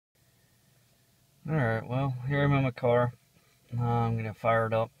Alright, well, here I'm in my car. I'm going to fire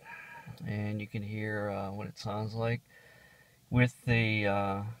it up, and you can hear what it sounds like with the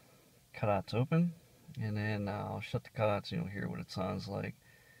cutouts open. And then I'll shut the cutouts and you'll hear what it sounds like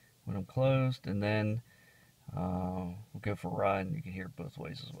when I'm closed. And then we'll go for a ride, and you can hear it both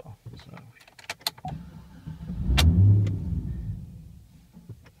ways as well.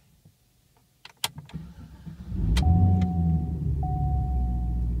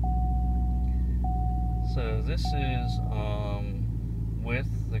 So this is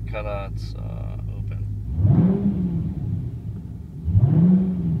with the cutouts open.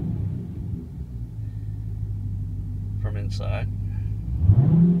 From inside.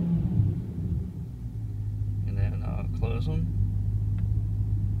 And then close them.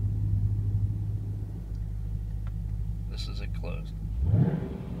 This is it closed.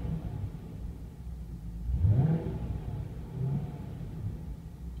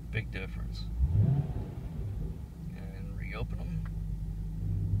 Big difference. And reopen them.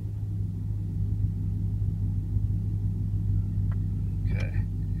 Okay.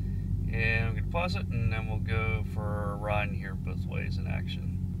 And I'm going to pause it, and then we'll go for a ride and hear both ways in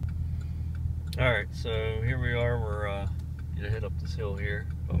action. Alright, so here we are. We're going to head up this hill here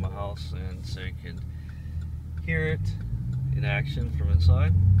by my house, and so you can hear it in action from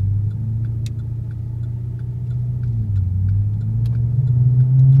inside.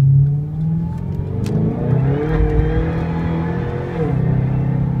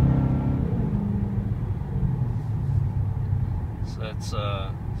 So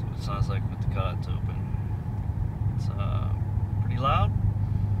that's what it sounds like with the cutouts open. It's pretty loud.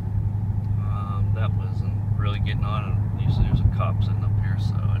 That wasn't really getting on. Usually there's a cop sitting up here,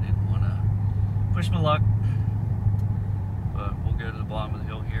 so I didn't want to push my luck. But we'll go to the bottom of the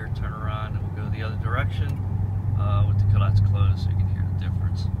hill here, turn around, and we'll go the other direction with the cutouts closed so you can hear the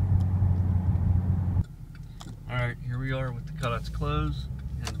difference. Alright, here we are with the cutouts closed,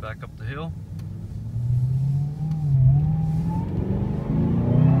 and back up the hill.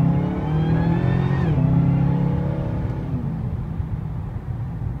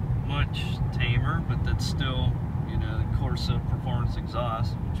 Much tamer, but that's still, you know, the Corsa performance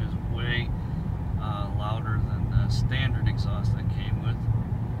exhaust, which is way louder than the standard exhaust that came with.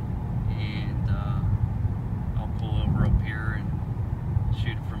 And I'll pull over up here and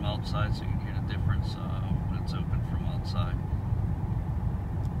shoot it from outside so you can hear the difference when it's open from outside.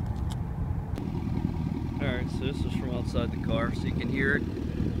 Alright, so this is from outside the car, so you can hear it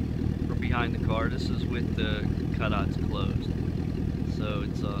from behind the car. This is with the cutouts closed. So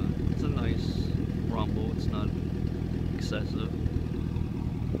it's a nice rumble, it's not excessive.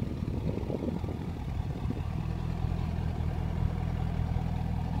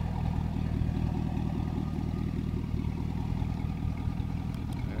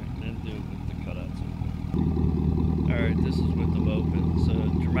 Alright, then do it with the cutouts open. Alright, this is with them open, so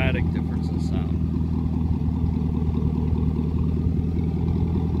a dramatic difference in sound.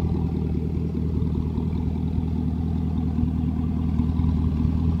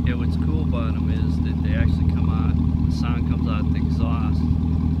 Yeah, what's cool about them is that they actually come out, the sound comes out the exhaust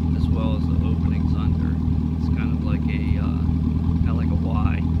as well as the openings under. It's kind of like a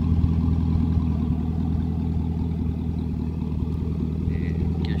Y.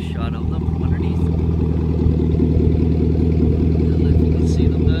 And get a shot of them from underneath. I don't know if you can see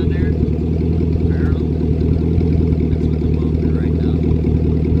them down there. Barrel. That's what they're moving right now.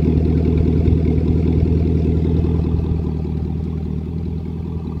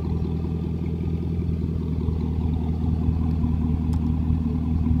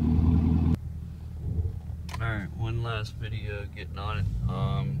 Alright, one last video getting on it.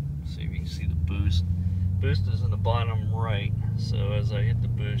 See if you can see the boost. Boost is in the bottom right, so as I hit the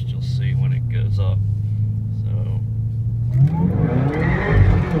boost, you'll see when it goes up. So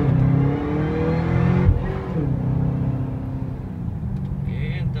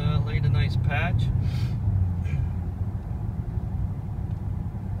and laid a nice patch.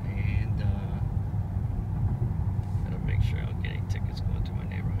 And gotta make sure I don't get any tickets going through my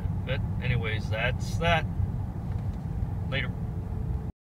neighborhood. But anyways, that's that. Later.